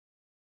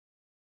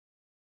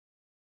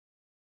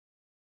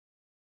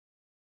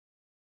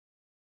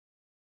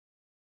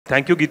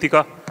Thank you,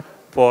 Geetika,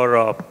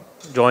 for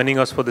joining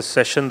us for this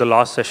session, the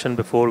last session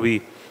before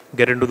we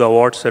get into the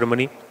award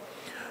ceremony.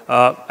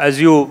 As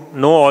you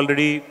know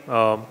already,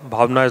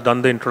 Bhavna has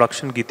done the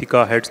introduction.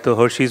 Geetika heads the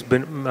Hershey's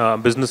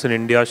business in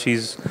India.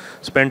 She's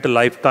spent a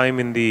lifetime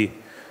in the,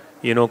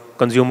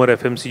 consumer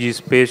FMCG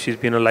space. She's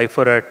been a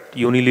lifer at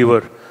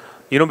Unilever.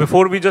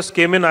 Before we just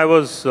came in, I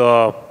was,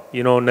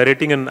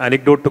 narrating an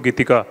anecdote to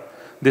Geetika.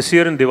 This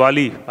year in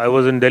Diwali, I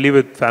was in Delhi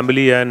with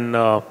family and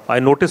I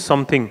noticed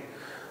something.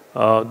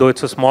 Though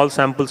it's a small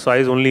sample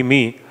size, only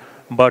me,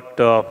 but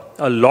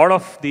a lot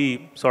of the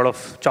sort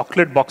of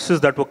chocolate boxes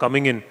that were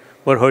coming in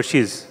were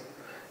Hershey's.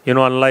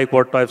 Unlike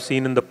what I've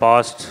seen in the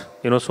past,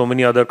 so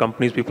many other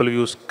companies, people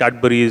use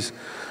Cadbury's.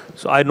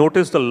 So I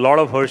noticed a lot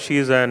of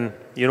Hershey's and,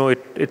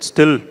 it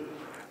still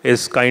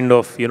is kind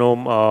of,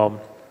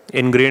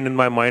 ingrained in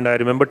my mind. I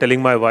remember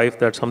telling my wife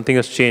that something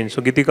has changed.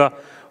 So Geetika,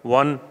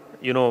 one,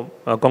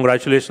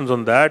 congratulations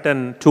on that.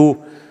 And two,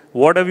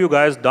 what have you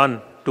guys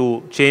done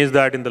to change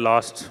that in the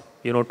last,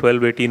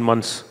 12, 18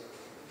 months?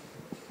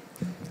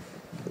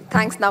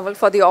 Thanks, Naval,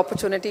 for the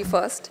opportunity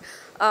first.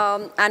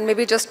 And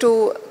maybe just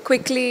to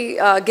quickly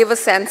give a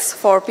sense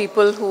for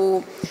people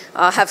who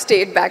have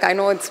stayed back. I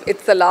know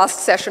it's the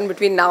last session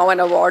between now and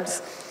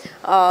awards.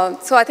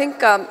 So I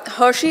think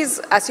Hershey's,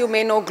 as you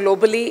may know,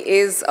 globally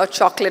is a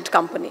chocolate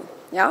company.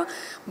 Yeah,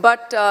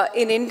 but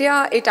in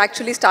India, it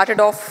actually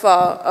started off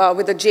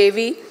with a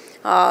JV.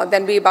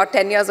 Then we, about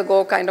 10 years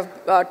ago, kind of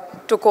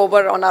took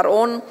over on our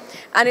own.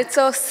 And it's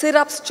a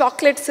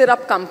chocolate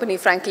syrup company,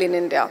 frankly, in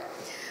India.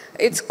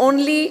 It's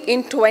only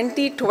in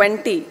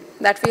 2020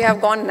 that we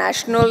have gone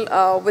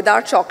national with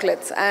our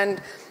chocolates.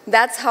 And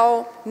that's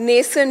how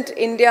nascent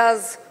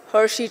India's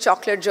Hershey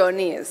chocolate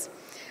journey is.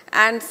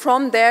 And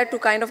from there to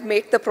kind of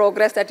make the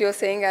progress that you're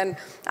saying, and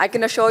I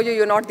can assure you,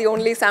 you're not the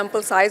only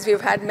sample size.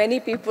 We've had many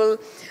people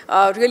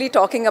really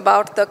talking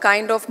about the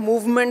kind of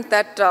movement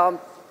that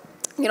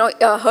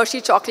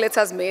Hershey Chocolates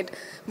has made.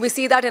 We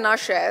see that in our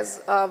shares.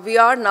 We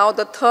are now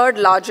the third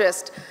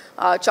largest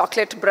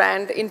chocolate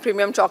brand in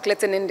premium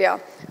chocolates in India.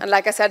 And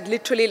like I said,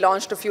 literally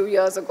launched a few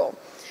years ago.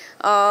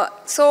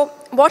 So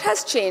what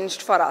has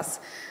changed for us?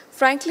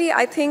 Frankly,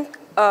 I think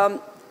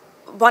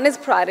one is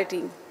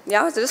priority.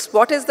 Yeah, just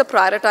what is the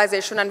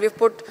prioritization? And we've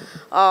put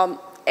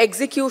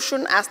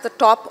execution as the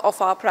top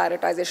of our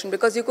prioritization,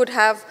 because you could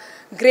have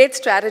great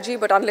strategy,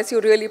 but unless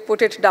you really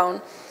put it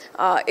down,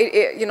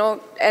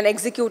 and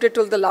execute it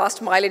till the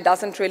last mile, it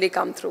doesn't really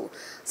come through.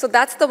 So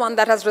that's the one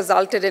that has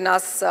resulted in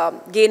us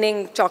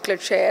gaining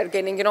chocolate share,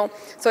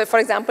 so for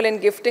example, in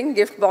gifting,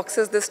 gift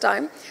boxes this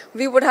time,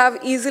 we would have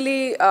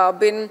easily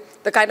been,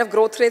 the kind of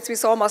growth rates we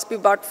saw must be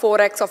about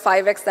 4x or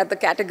 5x that the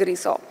category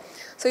saw.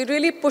 So you're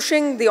really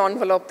pushing the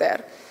envelope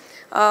there.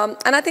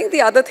 And I think the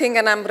other thing,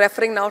 and I'm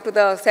referring now to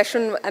the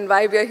session and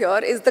why we're here,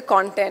 is the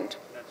content.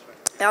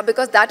 Yeah,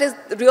 because that is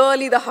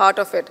really the heart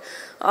of it.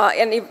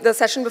 And if the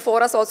session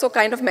before us also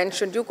kind of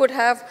mentioned, you could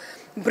have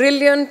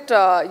brilliant,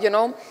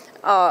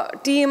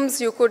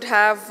 teams, you could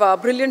have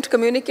brilliant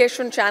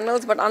communication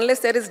channels, but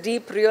unless there is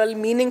deep, real,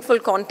 meaningful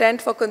content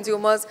for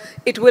consumers,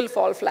 it will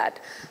fall flat.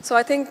 So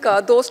I think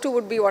those two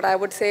would be what I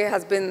would say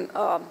has been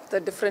the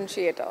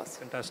differentiators.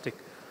 Fantastic.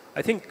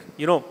 I think,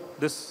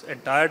 this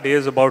entire day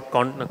is about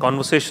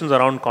conversations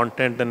around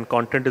content, and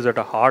content is at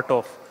the heart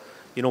of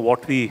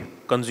what we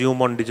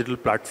consume on digital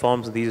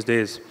platforms these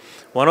days.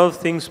 One of the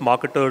things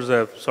marketers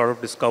have sort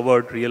of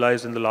discovered,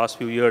 realized in the last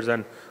few years,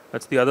 and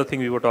that's the other thing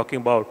we were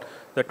talking about,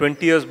 that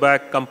 20 years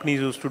back,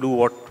 companies used to do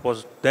what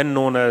was then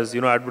known as,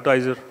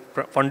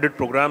 advertiser-funded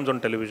programs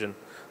on television.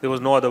 There was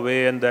no other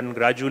way, and then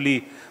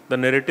gradually the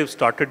narrative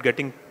started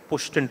getting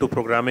pushed into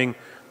programming.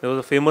 There was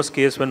a famous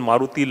case when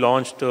Maruti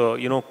launched,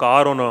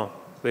 car on a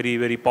very,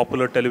 very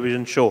popular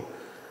television show.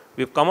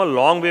 We've come a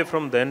long way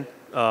from then.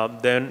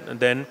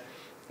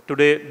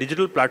 Today,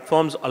 digital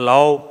platforms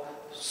allow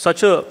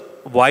such a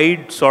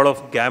wide sort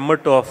of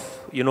gamut of,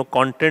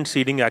 content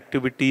seeding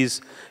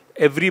activities.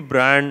 Every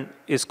brand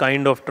is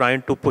kind of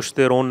trying to push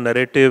their own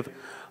narrative.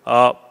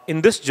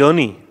 In this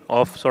journey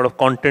of sort of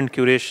content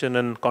curation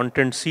and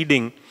content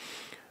seeding,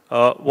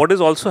 what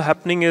is also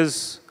happening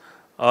is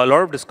a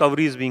lot of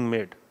discoveries being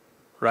made,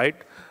 right?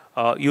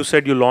 You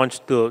said you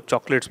launched the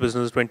chocolates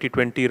business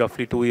 2020,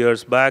 roughly 2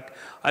 years back.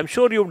 I'm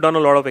sure you've done a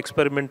lot of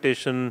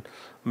experimentation,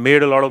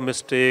 made a lot of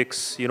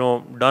mistakes,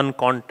 done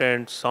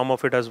content. Some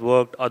of it has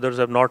worked, others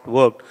have not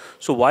worked.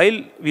 So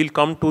while we'll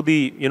come to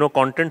the,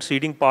 content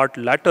seeding part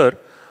later,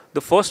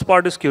 the first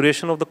part is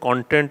curation of the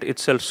content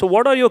itself. So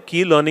what are your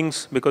key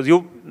learnings? Because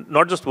you've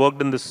not just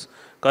worked in this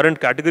current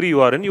category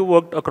you are in, you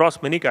worked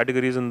across many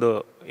categories in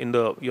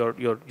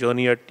your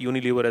journey at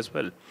Unilever as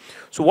well.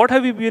 So what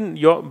have been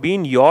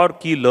your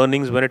key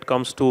learnings when it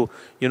comes to,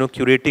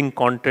 curating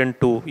content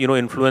to,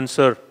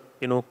 influencer,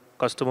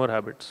 customer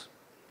habits?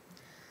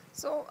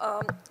 So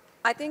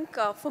I think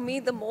for me,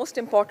 the most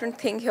important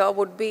thing here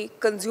would be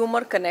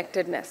consumer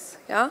connectedness.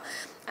 Yeah?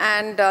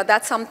 And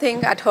that's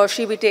something at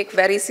Hershey we take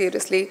very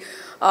seriously.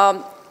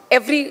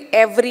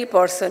 Every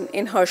person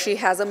in Hershey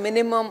has a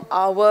minimum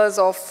hours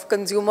of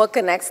consumer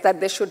connects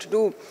that they should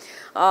do.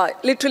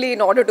 literally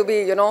in order to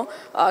be,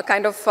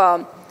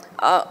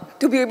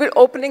 to be able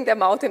opening their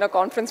mouth in a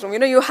conference room.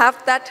 You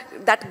have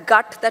that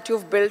gut that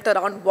you've built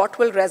around what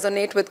will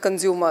resonate with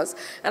consumers.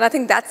 And I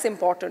think that's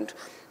important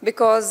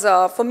because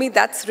for me,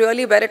 that's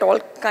really where it all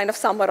kind of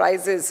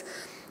summarizes.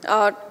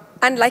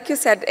 And like you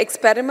said,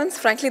 experiments,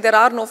 frankly, there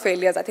are no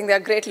failures. I think they are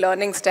great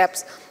learning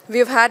steps.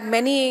 We've had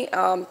many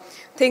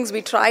things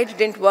we tried,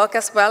 didn't work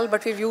as well,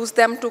 but we've used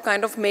them to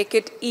kind of make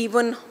it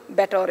even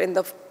better in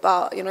the,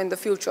 in the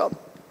future.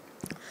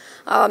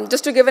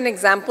 Just to give an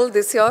example,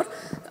 this year,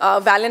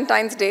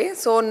 Valentine's Day.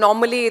 So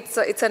normally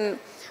it's an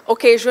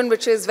occasion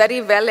which is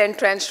very well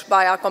entrenched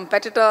by our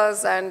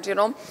competitors, and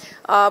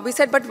we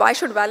said, but why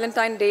should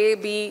Valentine's Day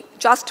be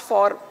just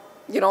for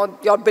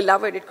your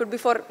beloved? It could be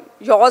for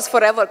yours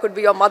forever. Could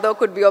be your mother,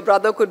 could be your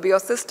brother, could be your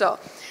sister.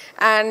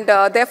 And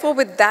therefore,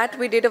 with that,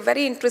 we did a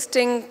very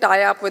interesting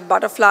tie-up with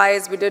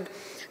butterflies. We did,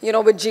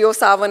 with Geo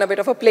Savan, a bit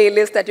of a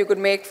playlist that you could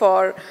make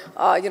for,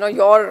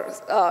 your,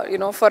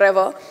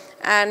 forever.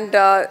 And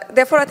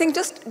therefore, I think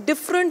just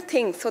different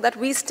things so that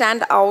we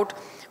stand out.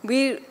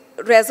 We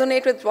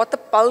resonate with what the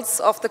pulse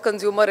of the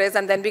consumer is,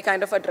 and then we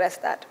kind of address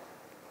that.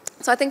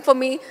 So I think for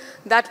me,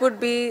 that would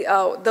be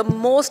the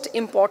most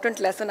important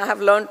lesson I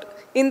have learned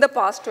in the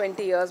past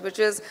 20 years, which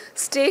is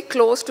stay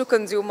close to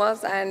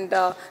consumers, and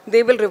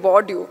they will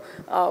reward you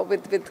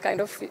with kind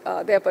of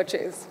their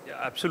purchase. Yeah,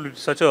 absolutely.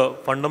 Such a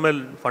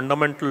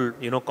fundamental,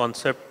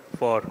 concept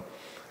for,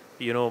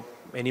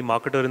 any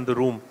marketer in the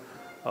room.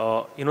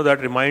 That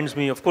reminds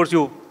me, of course,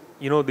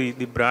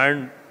 the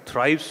brand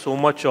thrives so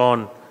much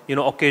on,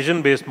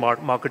 occasion-based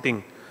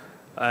marketing.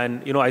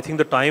 And, I think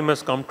the time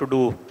has come to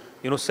do,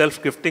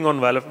 self-gifting on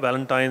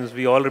Valentine's.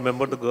 We all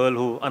remember the girl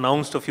who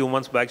announced a few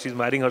months back she's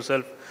marrying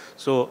herself.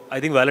 So I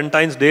think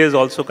Valentine's Day is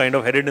also kind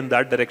of headed in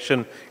that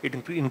direction. It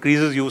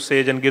increases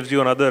usage and gives you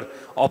another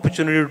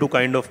opportunity to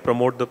kind of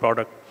promote the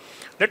product.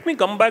 Let me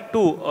come back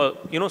to,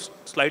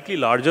 slightly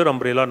larger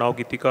umbrella now,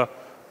 Geetika.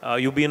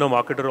 You've been a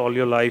marketer all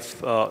your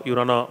life. You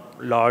run a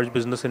large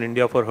business in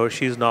India for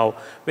Hershey's now.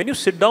 When you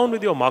sit down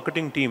with your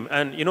marketing team,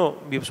 and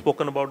we've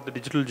spoken about the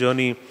digital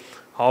journey,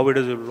 how it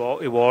has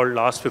evolved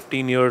last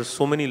 15 years,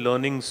 so many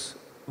learnings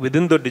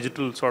within the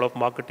digital sort of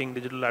marketing,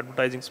 digital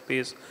advertising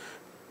space,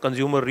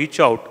 consumer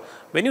reach out.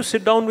 When you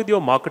sit down with your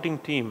marketing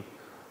team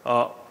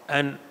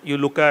and you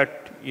look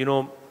at,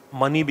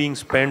 money being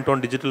spent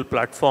on digital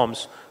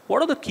platforms,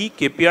 what are the key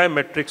KPI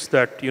metrics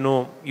that,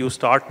 you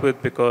start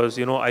with? Because,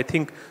 I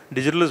think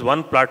digital is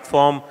one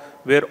platform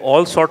where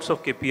all sorts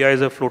of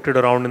KPIs have floated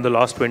around in the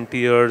last 20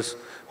 years.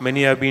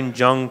 Many have been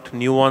junked.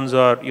 New ones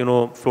are,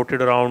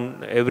 floated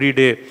around every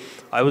day.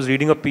 I was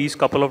reading a piece a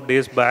couple of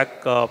days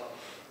back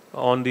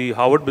on the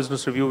Harvard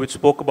Business Review, which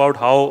spoke about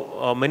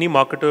how many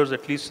marketers,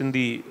 at least in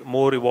the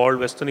more evolved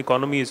Western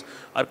economies,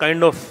 are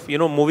kind of,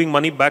 moving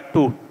money back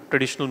to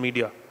traditional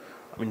media.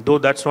 I mean, though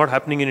that's not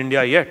happening in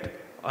India yet,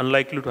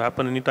 unlikely to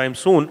happen anytime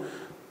soon.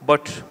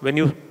 But when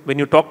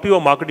you talk to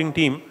your marketing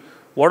team,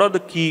 what are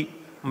the key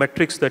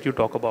metrics that you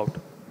talk about?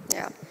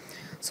 Yeah.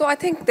 So I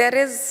think there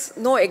is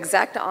no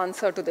exact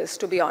answer to this,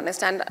 to be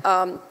honest. And,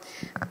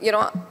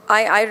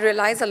 I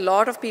realize a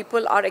lot of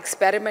people are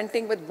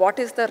experimenting with what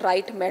is the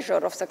right measure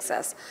of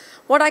success.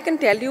 What I can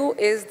tell you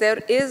is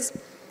there is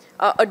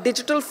a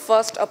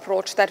digital-first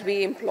approach that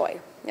we employ.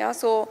 Yeah.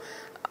 So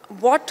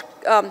what,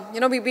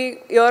 we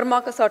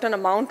earmark a certain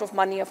amount of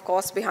money, of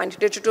course, behind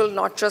digital,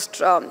 not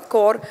just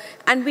core.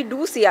 And we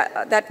do see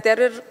that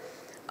there are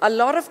a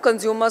lot of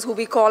consumers who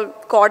we call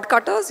cord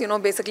cutters.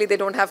 Basically they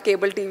don't have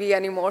cable TV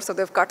anymore, so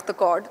they've cut the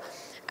cord.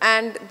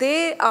 And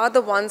they are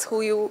the ones who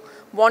you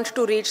want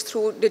to reach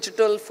through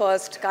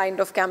digital-first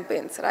kind of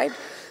campaigns, right?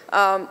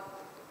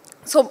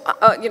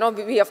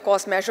 We of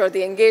course measure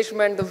the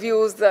engagement, the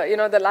views,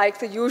 the likes,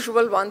 the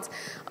usual ones.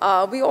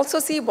 We also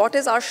see what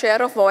is our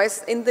share of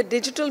voice in the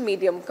digital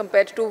medium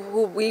compared to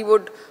who we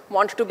would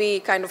want to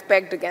be kind of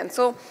pegged against.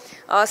 So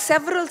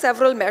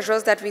several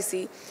measures that we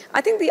see.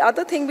 I think the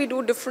other thing we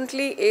do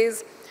differently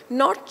is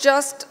not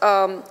just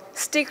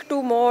stick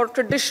to more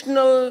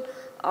traditional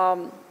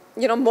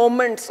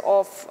moments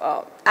of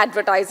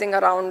advertising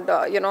around,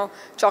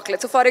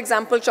 chocolate. So for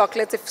example,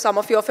 chocolates, if some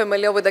of you are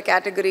familiar with the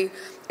category,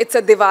 it's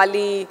a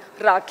Diwali,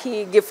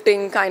 Rakhi,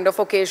 gifting kind of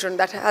occasion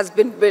that has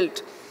been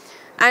built.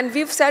 And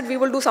we've said we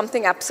will do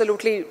something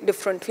absolutely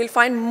different. We'll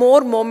find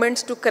more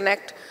moments to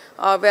connect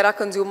where our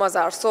consumers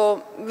are.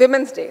 So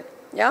Women's Day,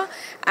 yeah?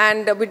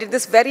 And we did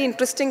this very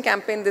interesting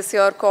campaign this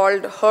year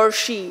called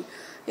Hershey.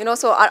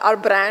 So our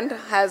brand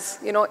has,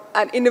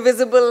 an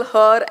invisible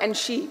her and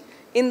she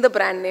in the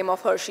brand name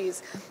of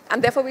Hershey's.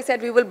 And therefore we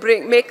said we will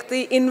make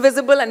the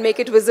invisible and make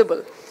it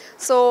visible.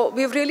 So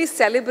we've really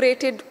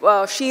celebrated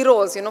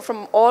sheroes,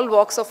 from all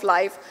walks of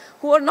life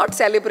who are not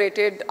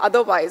celebrated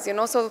otherwise,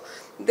 So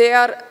they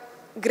are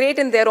great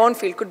in their own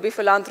field. Could be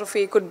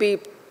philanthropy, could be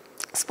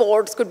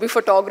sports, could be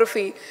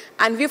photography.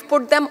 And we've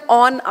put them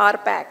on our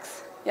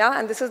packs. Yeah,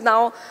 and this is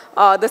now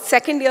the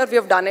second year we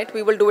have done it.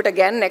 We will do it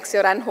again next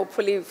year and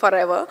hopefully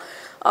forever.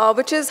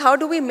 which is how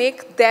do we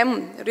make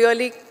them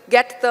really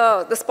get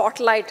the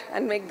spotlight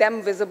and make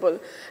them visible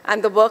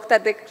and the work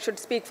that they should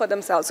speak for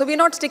themselves. So we're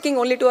not sticking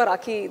only to a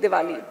Rakhi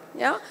Diwali.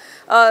 Yeah?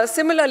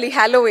 Similarly,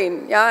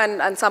 Halloween, yeah,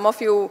 and some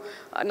of you,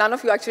 none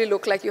of you actually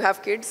look like you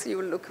have kids.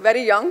 You look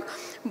very young,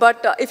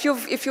 but if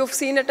you've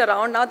seen it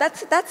around now,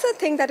 that's a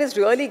thing that is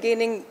really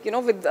gaining,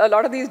 with a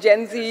lot of these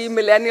Gen Z,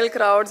 millennial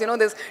crowds.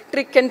 This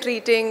trick and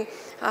treating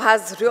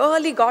has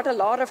really got a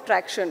lot of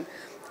traction.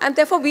 And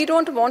therefore, we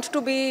don't want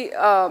to be,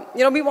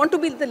 we want to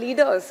be the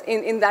leaders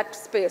in that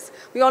space.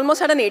 We almost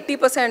had an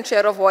 80%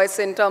 share of voice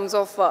in terms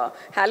of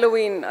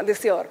Halloween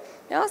this year.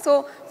 Yeah,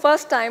 so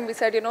first time we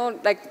said,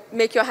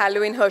 make your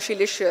Halloween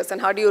Hershey-licious,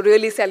 and how do you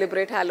really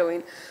celebrate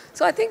Halloween?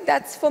 So I think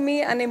that's, for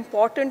me, an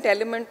important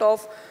element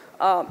of,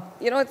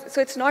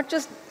 so it's not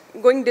just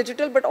going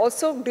digital, but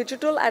also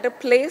digital at a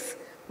place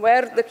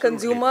where the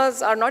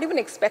consumers are not even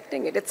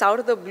expecting it. It's out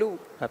of the blue.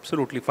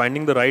 Absolutely.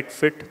 Finding the right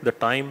fit, the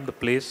time, the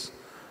place,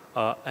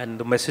 and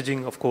the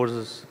messaging, of course,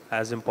 is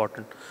as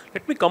important.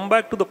 Let me come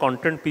back to the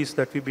content piece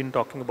that we've been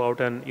talking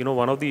about. And,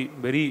 one of the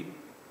very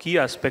key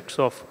aspects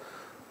of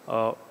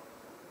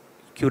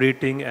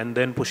curating and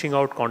then pushing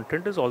out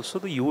content is also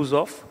the use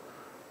of,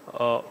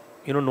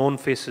 known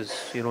faces.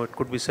 It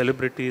could be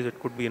celebrities, it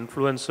could be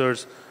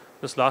influencers.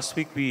 Just last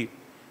week, we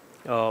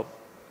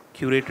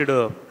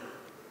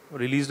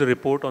released a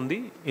report on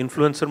the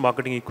influencer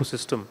marketing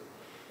ecosystem.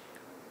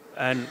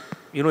 And,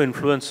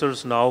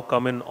 influencers now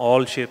come in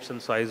all shapes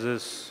and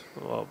sizes,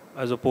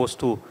 as opposed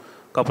to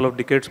a couple of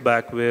decades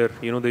back where,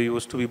 they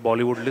used to be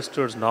Bollywood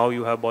listers. Now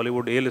you have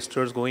Bollywood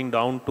A-listers going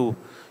down to,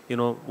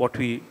 what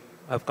we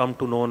have come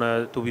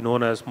to be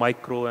known as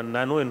micro and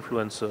nano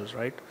influencers,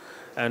 right?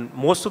 And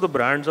most of the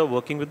brands are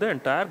working with the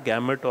entire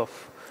gamut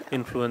of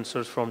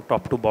influencers from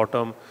top to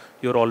bottom.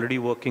 You're already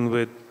working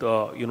with,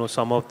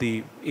 some of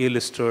the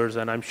A-listers,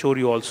 and I'm sure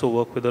you also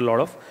work with a lot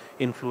of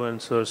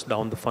influencers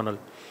down the funnel.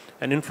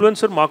 And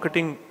influencer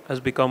marketing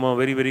has become a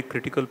very, very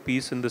critical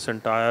piece in this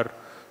entire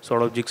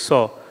sort of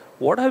jigsaw.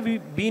 What have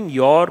been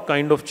your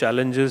kind of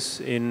challenges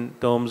in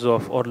terms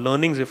of, or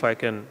learnings, if I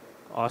can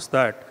ask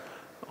that,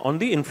 on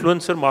the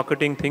influencer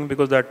marketing thing,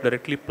 because that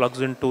directly plugs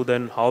into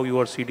then how you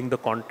are seeding the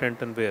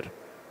content and where?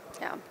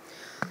 Yeah.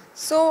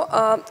 So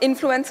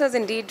influencers,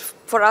 indeed,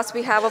 for us,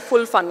 we have a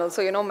full funnel.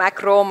 So,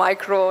 macro,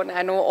 micro,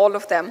 nano, all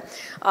of them.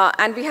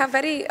 And we have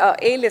very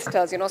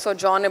A-listers, So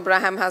John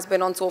Abraham has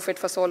been on SoFit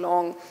for so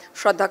long,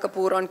 Shraddha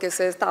Kapoor on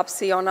Kisses,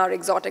 Tapsi on our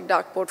exotic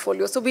dark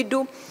portfolio. So we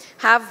do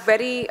have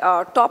very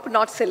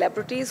top-notch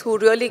celebrities who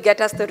really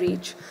get us the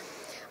reach.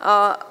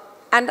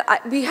 And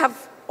we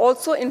have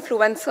also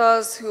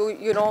influencers who,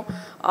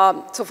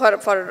 so for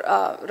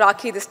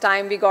Rakhi this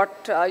time, we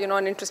got,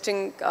 an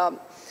interesting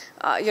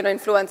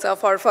influencer.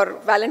 For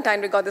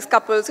Valentine, we got this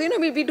couple. So,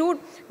 we do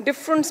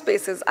different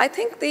spaces. I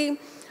think the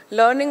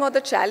learning or the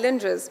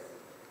challenge is,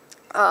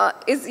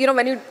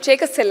 when you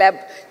take a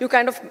celeb, you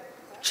kind of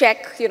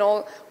check,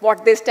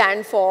 what they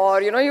stand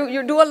for.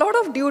 You do a lot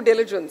of due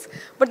diligence.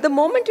 But the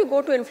moment you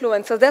go to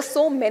influencers, there's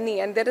so many,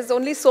 and there is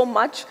only so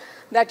much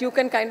that you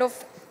can kind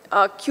of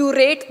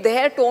curate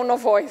their tone of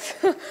voice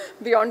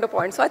beyond a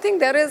point. So I think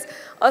there is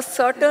a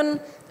certain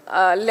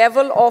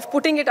level of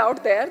putting it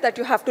out there that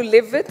you have to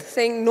live with,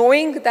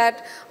 knowing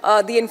that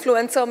the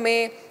influencer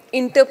may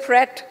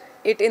interpret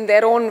it in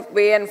their own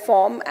way and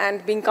form,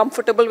 and being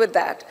comfortable with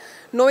that.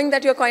 Knowing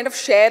that you're kind of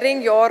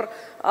sharing your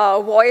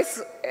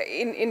voice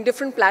in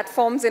different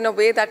platforms in a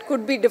way that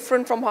could be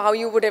different from how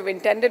you would have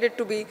intended it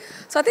to be.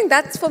 So I think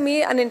that's, for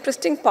me, an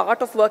interesting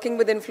part of working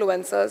with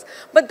influencers.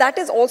 But that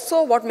is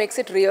also what makes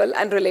it real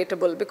and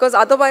relatable. Because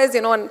otherwise,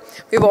 and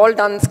we've all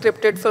done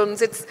scripted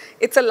films,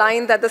 it's a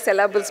line that the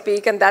celeb will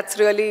speak, and that's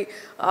really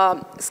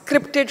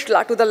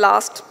scripted to the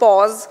last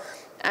pause.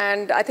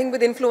 And I think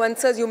with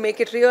influencers, you make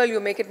it real,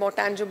 you make it more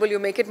tangible, you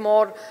make it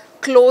more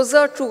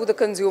closer to the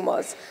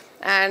consumers.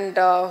 And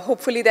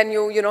hopefully then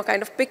you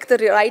kind of pick the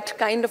right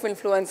kind of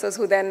influencers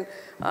who then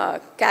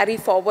carry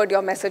forward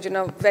your message in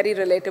a very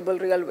relatable,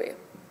 real way.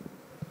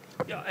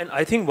 Yeah, and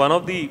I think one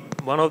of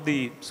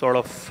the sort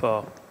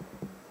of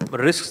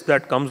risks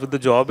that comes with the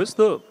job is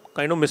the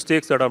kind of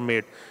mistakes that are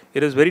made.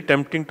 It is very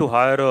tempting to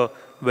hire a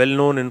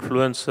well-known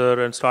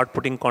influencer and start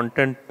putting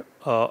content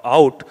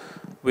out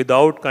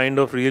without kind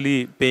of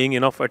really paying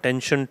enough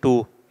attention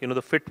to,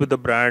 the fit with the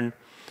brand,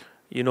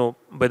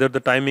 whether the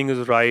timing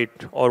is right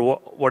or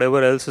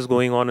whatever else is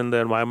going on in the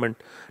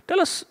environment. Tell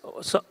us,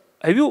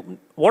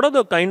 what are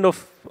the kind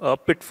of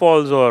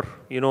pitfalls or,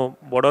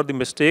 what are the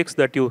mistakes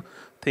that you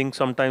think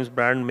sometimes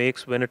brand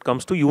makes when it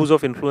comes to use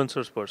of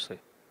influencers per se?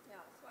 Yeah,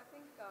 so I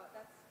think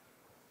that's...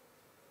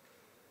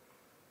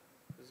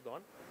 This is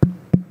gone?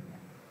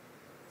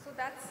 So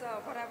that's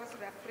what I was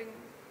referring.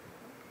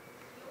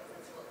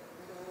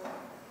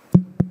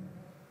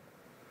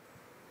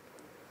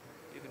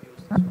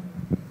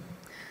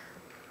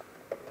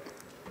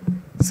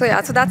 So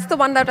yeah, so that's the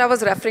one that I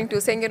was referring to,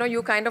 saying,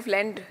 you kind of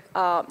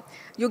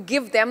you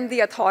give them the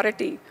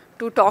authority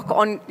to talk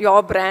on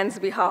your brand's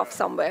behalf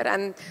somewhere.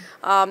 And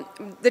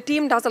the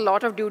team does a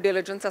lot of due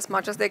diligence as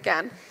much as they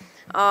can.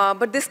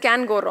 But this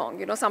can go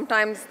wrong.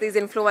 Sometimes these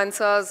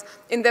influencers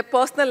in their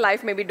personal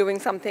life may be doing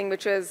something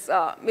which is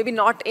maybe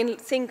not in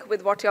sync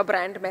with what your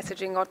brand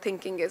messaging or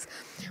thinking is.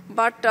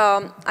 But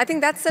I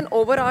think that's an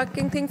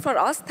overarching thing for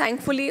us.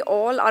 Thankfully,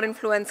 all our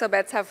influencer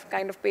bets have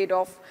kind of paid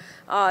off.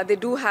 They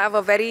do have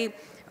a very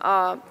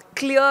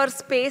clear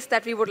space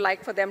that we would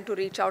like for them to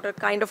reach out, a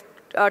kind of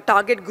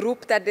target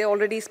group that they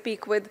already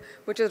speak with,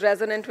 which is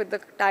resonant with the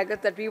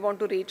targets that we want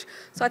to reach.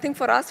 So I think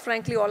for us,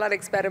 frankly, all our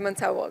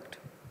experiments have worked.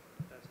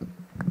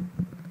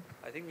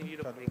 I think we need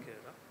a mic here.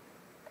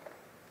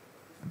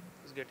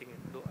 It's getting in.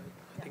 Though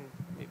I think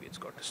maybe it's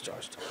got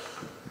discharged.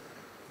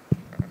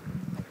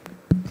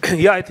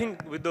 Yeah, I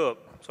think with the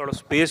sort of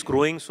space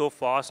growing so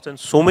fast and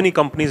so many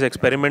companies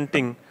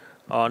experimenting,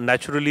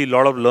 naturally a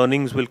lot of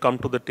learnings will come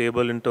to the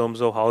table in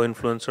terms of how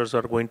influencers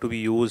are going to be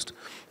used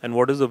and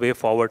what is the way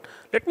forward.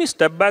 Let me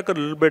step back a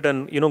little bit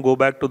and go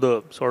back to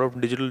the sort of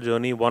digital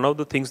journey. One of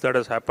the things that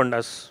has happened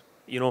as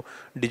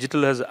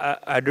digital has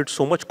added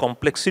so much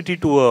complexity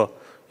to a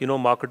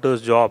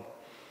marketer's job.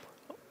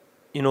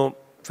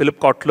 Philip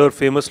Kotler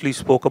famously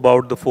spoke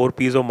about the 4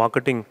 P's of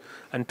marketing,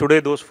 and today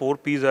those 4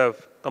 P's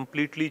have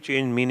completely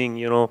changed meaning.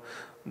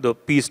 The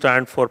P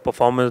stand for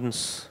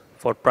performance,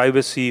 for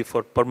privacy,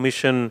 for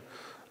permission,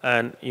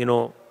 and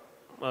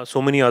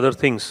so many other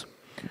things.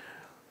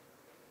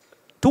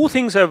 2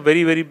 things have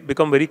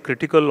become very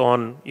critical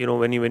on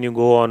when you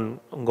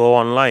go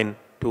online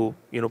to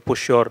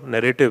push your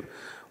narrative.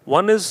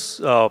 One is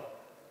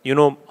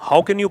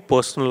how can you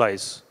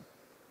personalize,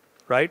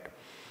 right?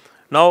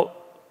 Now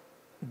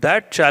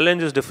that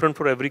challenge is different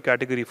for every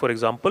category. For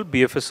example,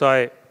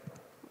 BFSI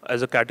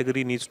as a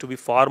category needs to be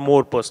far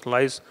more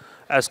personalized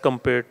as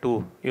compared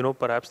to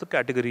perhaps the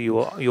category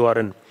you are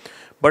in.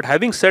 But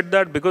having said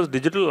that, because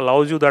digital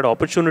allows you that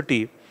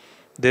opportunity,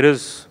 there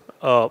is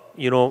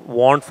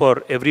want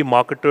for every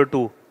marketer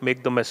to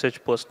make the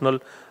message personal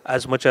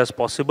as much as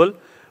possible.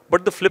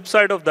 But the flip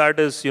side of that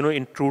is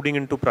intruding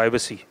into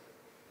privacy,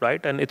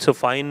 right? And it's a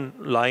fine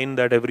line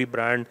that every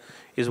brand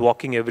is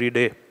walking every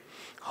day.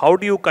 How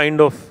do you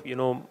kind of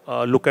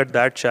look at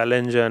that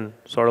challenge and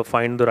sort of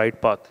find the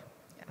right path?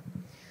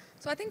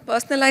 So I think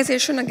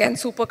personalization, again,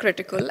 super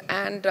critical.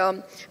 And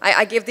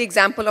I gave the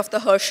example of the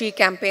Hershey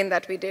campaign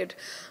that we did.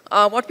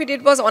 What we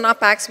did was on our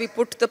packs, we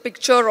put the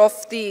picture of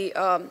the,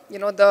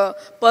 the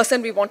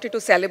person we wanted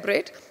to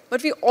celebrate.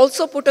 But we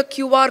also put a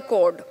QR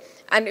code.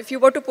 And if you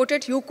were to put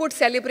it, you could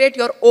celebrate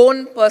your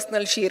own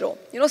personal shiro.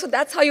 So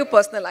that's how you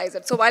personalize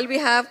it. So while we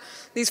have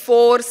these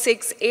 4,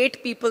 6,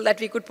 8 people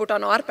that we could put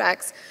on our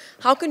packs,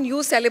 how can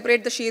you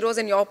celebrate the shiros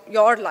in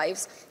your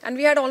lives? And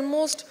we had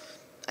almost,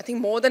 I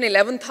think, more than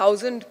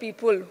 11,000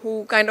 people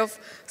who kind of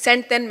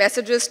sent then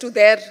messages to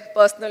their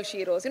personal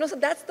shiros. So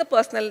that's the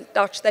personal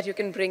touch that you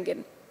can bring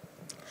in.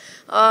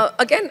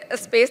 Again, a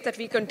space that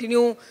we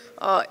continue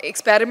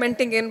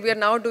experimenting in. We are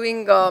now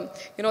doing, the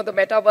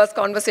metaverse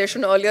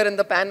conversation earlier in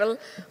the panel.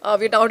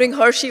 We're now doing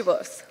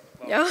Hersheyverse.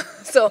 Wow. Yeah,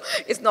 so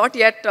it's not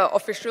yet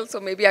official, so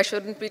maybe I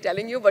shouldn't be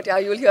telling you, but yeah,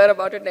 you'll hear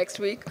about it next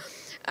week.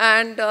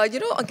 And,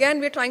 again,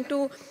 we're trying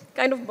to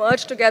kind of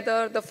merge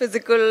together the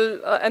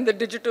physical and the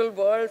digital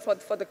world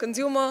for the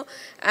consumer,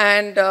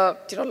 and,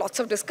 lots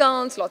of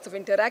discounts, lots of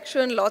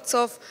interaction, lots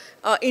of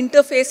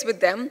interface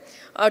with them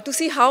to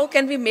see how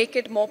can we make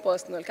it more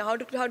personal. How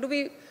do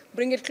we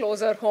bring it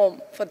closer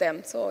home for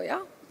them? So,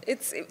 yeah,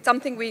 it's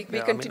something we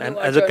continue. And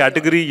as a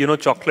category,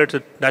 chocolates,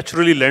 it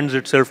naturally lends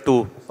itself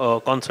to a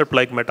concept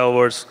like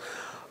metaverse.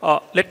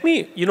 Let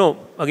me,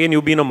 again,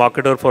 you've been a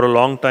marketer for a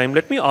long time.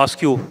 Let me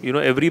ask you,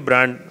 every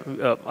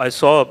brand, I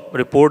saw a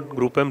report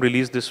Group M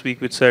released this week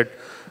which said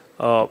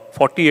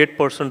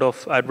 48%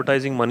 of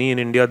advertising money in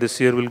India this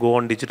year will go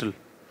on digital.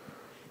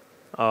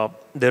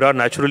 There are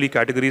naturally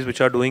categories which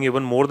are doing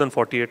even more than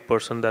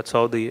 48%. That's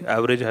how the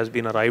average has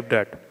been arrived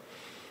at.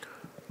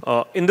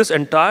 In this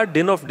entire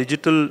din of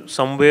digital,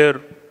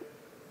 somewhere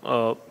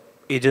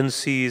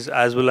agencies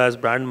as well as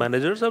brand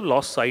managers have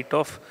lost sight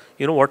of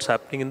what's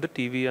happening in the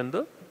TV and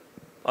the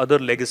other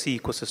legacy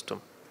ecosystem.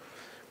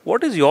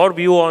 What is your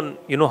view on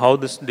how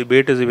this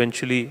debate is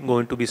eventually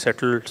going to be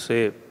settled,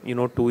 say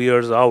 2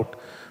 years out?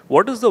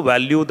 What is the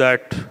value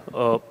that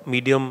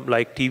medium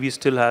like TV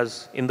still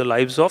has in the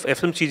lives of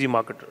FMCG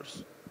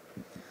marketers,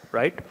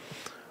 right?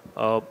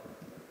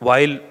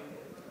 While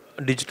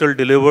digital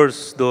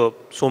delivers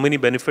so many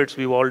benefits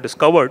we've all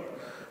discovered,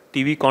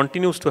 TV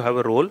continues to have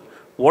a role.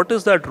 What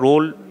is that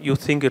role you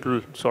think it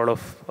will sort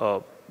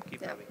of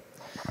keep having?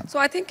 So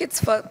I think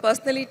it's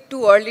personally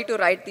too early to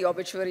write the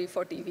obituary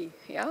for TV.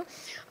 Yeah,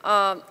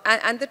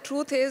 and the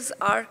truth is,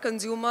 our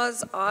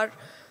consumers are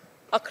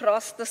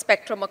across the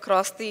spectrum,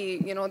 across the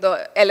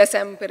the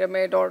LSM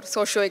pyramid or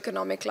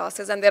socio-economic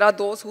classes, and there are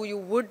those who you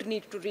would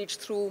need to reach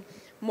through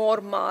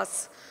more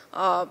mass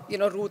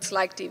routes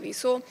like TV.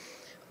 So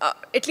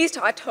at least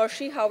at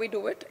Hershey, how we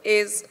do it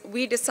is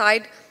we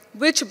decide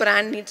which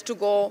brand needs to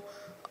go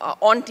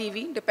on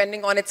TV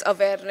depending on its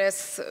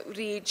awareness,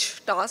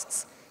 reach,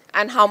 tasks.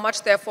 and how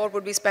much, therefore,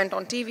 would be spent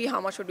on TV, how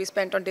much would be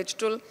spent on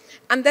digital.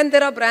 And then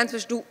there are brands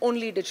which do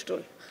only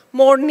digital.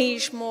 More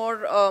niche,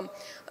 more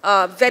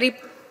very,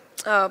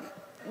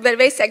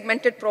 very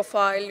segmented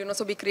profile,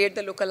 so we create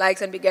the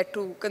lookalikes and we get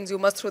to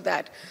consumers through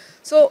that.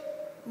 So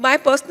my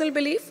personal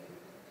belief,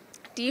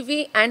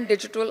 TV and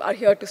digital are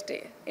here to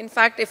stay. In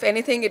fact, if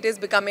anything, it is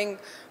becoming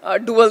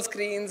dual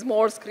screens,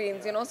 more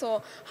screens,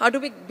 So how do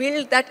we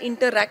build that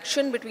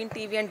interaction between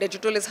TV and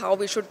digital is how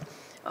we should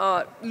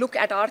look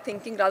at our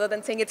thinking rather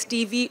than saying it's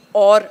TV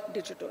or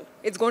digital.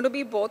 It's going to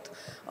be both.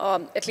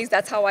 At least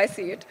that's how I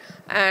see it.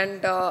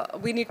 And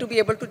we need to be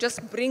able to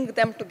just bring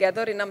them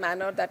together in a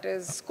manner that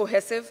is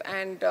cohesive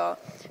and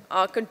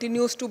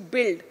continues to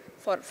build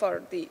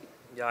for the...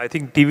 Yeah, I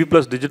think TV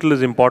plus digital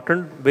is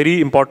important.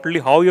 Very importantly,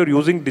 how you're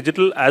using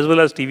digital as well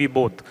as TV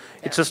both.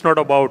 Yeah. It's just not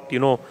about,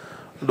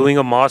 doing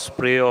a mass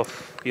spray of,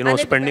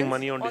 spending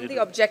money on digital. On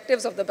the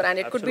objectives of the brand.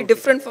 It Absolutely. Could be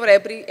different for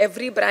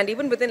every brand.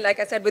 Even within, like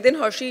I said, within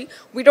Hershey,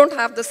 we don't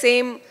have the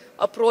same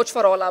approach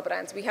for all our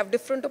brands. We have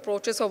different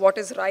approaches for what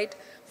is right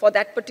for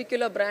that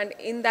particular brand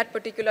in that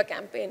particular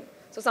campaign.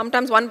 So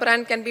sometimes one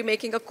brand can be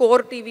making a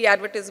core TV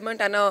advertisement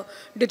and a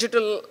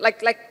digital,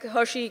 like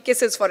Hershey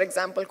Kisses, for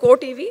example, core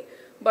TV.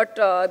 But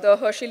the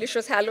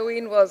Hershey-licious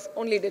Halloween was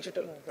only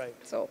digital. Right.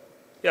 So.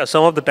 Yeah,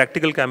 some of the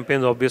tactical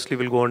campaigns obviously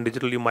will go on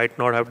digital. You might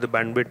not have the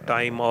bandwidth,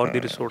 time, or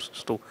the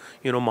resources to,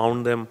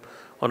 mount them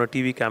on a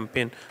TV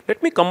campaign.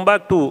 Let me come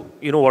back to,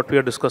 what we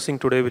are discussing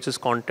today, which is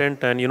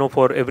content. And,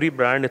 for every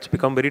brand, it's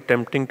become very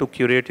tempting to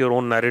curate your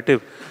own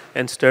narrative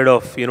instead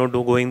of,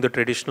 going the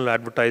traditional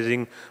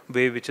advertising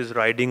way, which is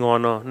riding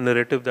on a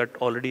narrative that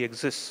already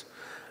exists.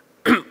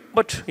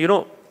 But,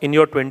 in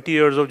your 20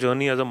 years of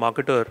journey as a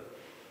marketer,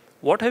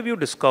 what have you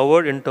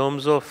discovered in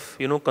terms of,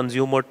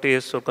 consumer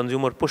tastes or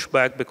consumer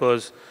pushback?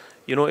 Because,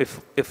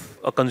 if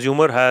a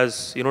consumer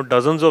has,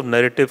 dozens of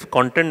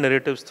content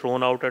narratives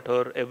thrown out at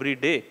her every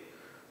day,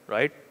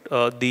 right?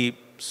 The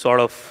sort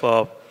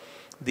of,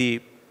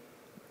 the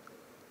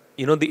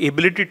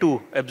ability to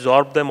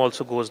absorb them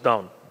also goes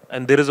down,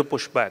 and there is a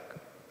pushback.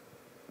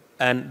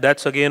 And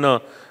that's again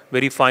a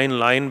very fine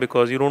line,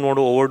 because you don't want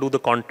to overdo the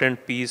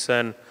content piece,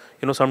 and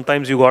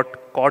sometimes you got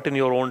caught in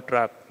your own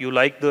trap. You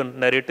like the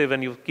narrative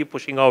and you keep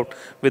pushing out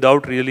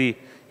without really,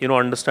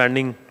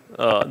 understanding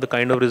the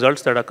kind of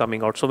results that are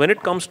coming out. So when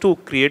it comes to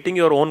creating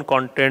your own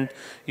content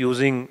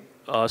using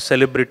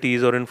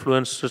celebrities or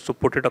influencers to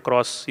put it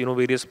across,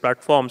 various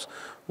platforms,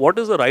 what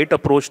is the right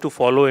approach to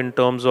follow in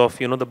terms of,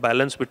 the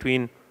balance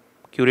between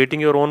curating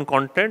your own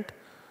content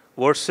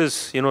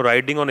versus,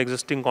 riding on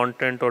existing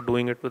content or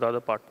doing it with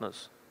other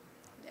partners?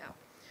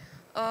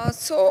 Yeah.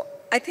 So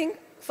I think,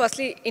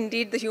 firstly,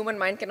 indeed, the human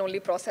mind can only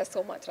process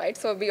so much, right?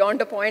 So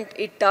beyond a point,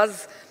 it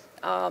does,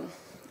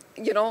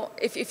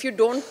 if you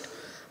don't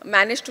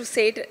manage to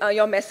say it,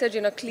 your message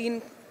in a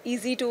clean,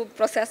 easy to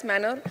process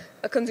manner,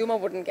 a consumer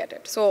wouldn't get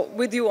it. So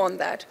with you on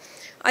that.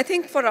 I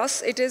think for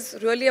us, it is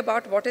really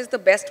about what is the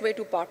best way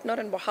to partner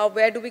and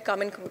where do we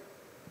come and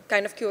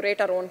kind of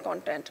curate our own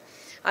content.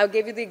 I'll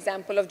give you the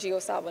example of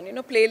Jio Savan,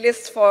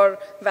 playlists for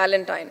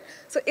Valentine.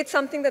 So it's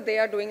something that they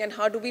are doing, and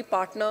how do we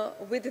partner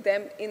with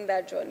them in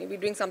that journey? We're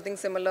doing something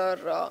similar,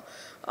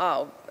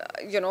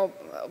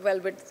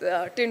 with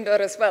Tinder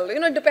as well.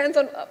 It depends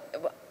on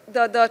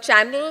the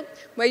channel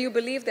where you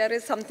believe there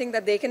is something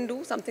that they can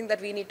do, something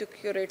that we need to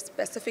curate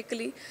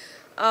specifically.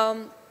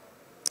 And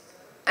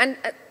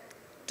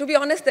to be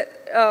honest,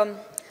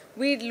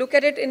 we look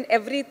at it in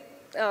every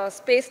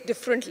space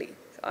differently.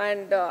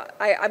 And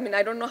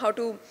I don't know how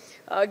to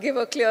give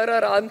a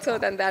clearer answer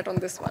than that on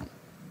this one.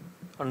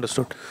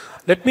 Understood.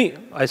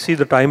 I see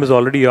the time is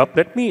already up.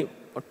 Let me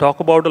talk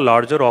about a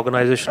larger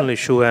organizational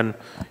issue. And,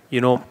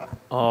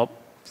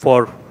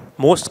 for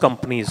most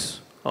companies,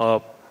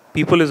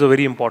 people is a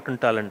very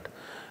important talent.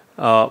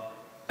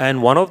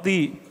 And one of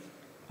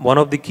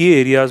the key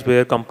areas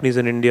where companies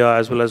in India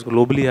as well as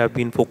globally have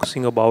been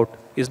focusing about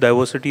is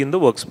diversity in the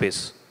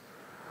workspace.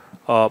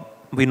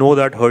 We know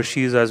that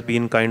Hershey's has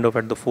been kind of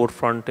at the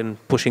forefront in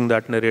pushing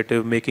that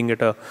narrative, making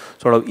it a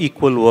sort of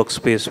equal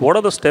workspace. What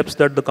are the steps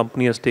that the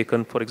company has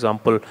taken, for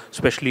example,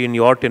 especially in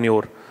your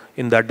tenure,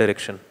 in that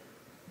direction?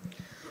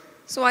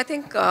 So I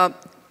think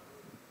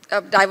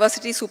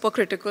diversity is super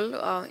critical.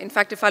 In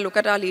fact, if I look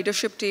at our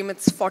leadership team,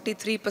 it's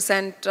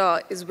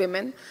 43% is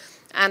women.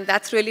 And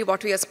that's really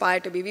what we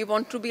aspire to be. We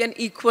want to be an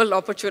equal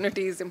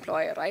opportunities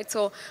employer, right?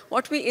 So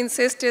what we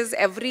insist is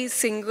every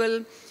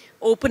single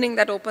opening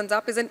that opens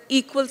up is an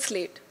equal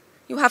slate.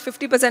 You have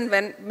 50%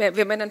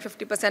 women and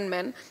 50%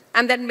 men,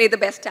 and then may the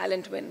best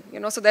talent win.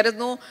 So there is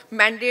no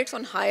mandates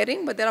on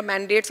hiring, but there are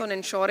mandates on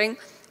ensuring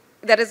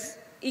there is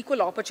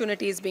equal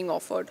opportunities being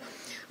offered.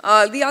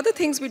 The other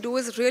things we do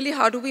is really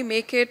how do we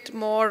make it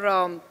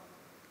more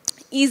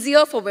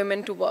easier for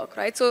women to work,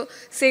 right? So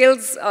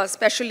sales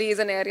especially is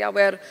an area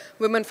where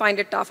women find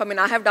it tough. I mean,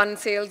 I have done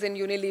sales in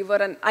Unilever,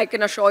 and I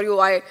can assure you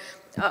I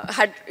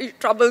had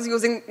troubles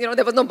using,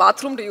 there was no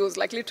bathroom to use,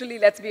 like literally,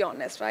 let's be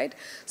honest, right?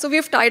 So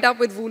we've tied up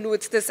with Vulu.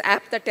 It's this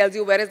app that tells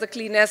you where is the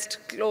cleanest,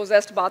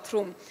 closest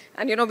bathroom.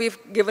 And, we've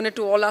given it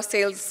to all our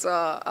sales,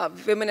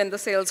 women in the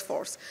sales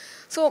force.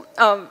 So,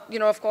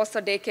 of course,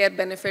 the daycare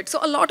benefit. So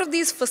a lot of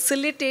these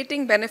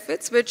facilitating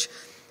benefits, which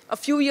a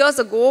few years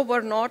ago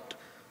were not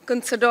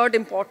considered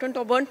important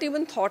or weren't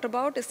even thought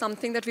about, is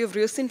something that we've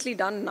recently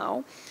done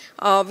now.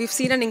 We've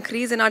seen an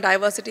increase in our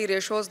diversity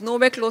ratios,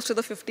 nowhere close to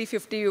the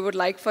 50-50 we would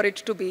like for it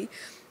to be.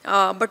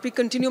 But we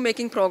continue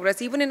making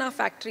progress, even in our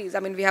factories.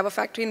 I mean, we have a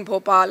factory in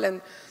Bhopal,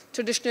 and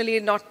traditionally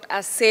not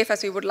as safe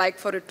as we would like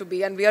for it to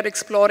be. And we are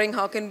exploring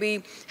how can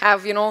we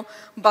have,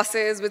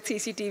 buses with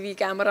CCTV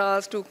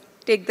cameras to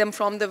take them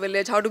from the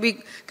village. How do we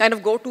kind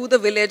of go to the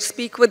village,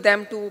 speak with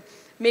them to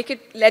make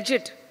it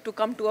legit to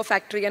come to a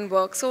factory and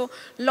work. So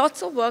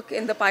lots of work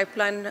in the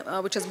pipeline,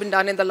 which has been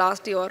done in the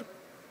last year.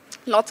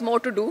 Lots more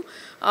to do,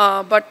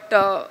 but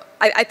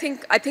I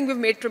think we've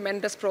made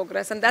tremendous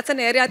progress, and that's an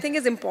area I think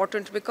is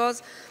important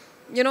because,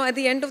 at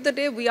the end of the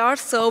day, we are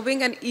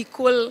serving an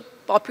equal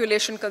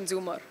population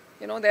consumer.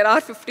 There are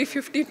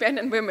 50-50 men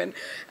and women,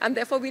 and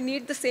therefore we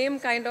need the same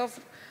kind of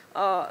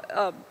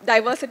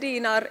diversity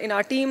in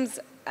our teams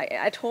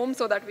at home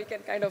so that we can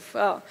kind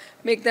of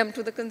make them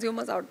to the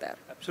consumers out there.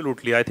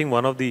 Absolutely. I think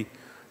one of the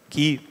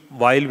key,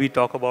 while we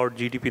talk about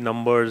GDP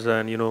numbers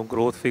and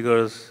growth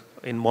figures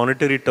in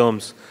monetary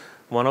terms,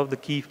 one of the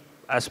key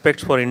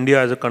aspects for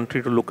India as a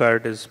country to look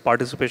at is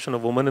participation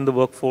of women in the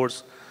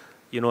workforce,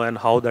 and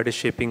how that is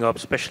shaping up,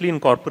 especially in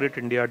corporate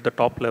India at the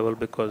top level,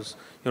 because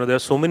there are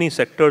so many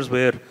sectors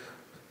where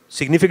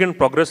significant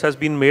progress has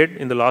been made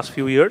in the last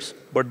few years,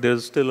 but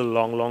there's still a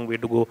long, long way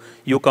to go.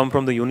 You come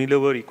from the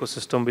Unilever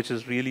ecosystem, which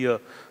is really a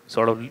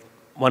sort of,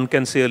 one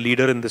can say, a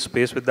leader in this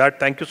space. With that,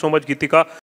 thank you so much, Geetika.